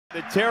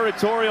The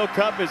Territorial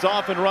Cup is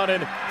off and running.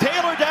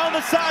 Taylor down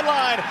the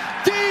sideline.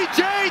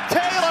 DJ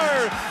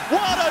Taylor!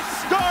 What a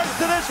start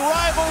to this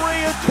rivalry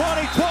in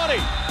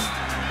 2020.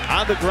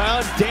 On the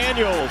ground,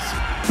 Daniels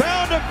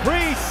found a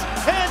crease,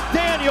 and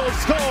Daniels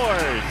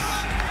scores.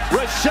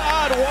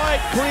 Rashad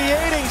White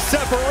creating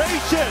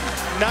separation.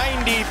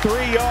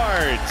 93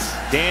 yards.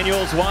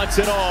 Daniels wants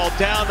it all.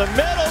 Down the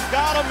middle,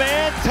 got a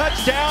man.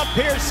 Touchdown,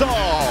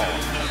 Pearsall.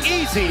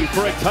 Easy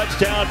for a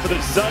touchdown for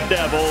the Sun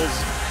Devils.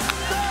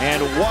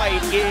 And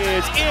White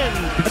is in.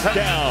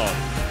 Touchdown.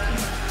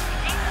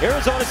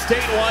 Arizona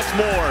State wants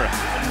more.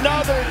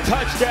 Another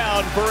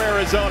touchdown for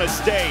Arizona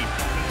State.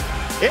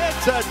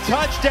 It's a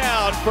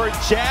touchdown for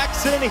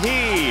Jackson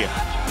He.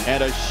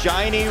 And a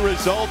shiny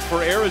result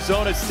for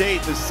Arizona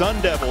State. The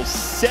Sun Devils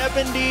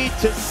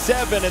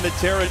 70-7 in the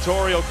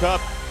Territorial Cup.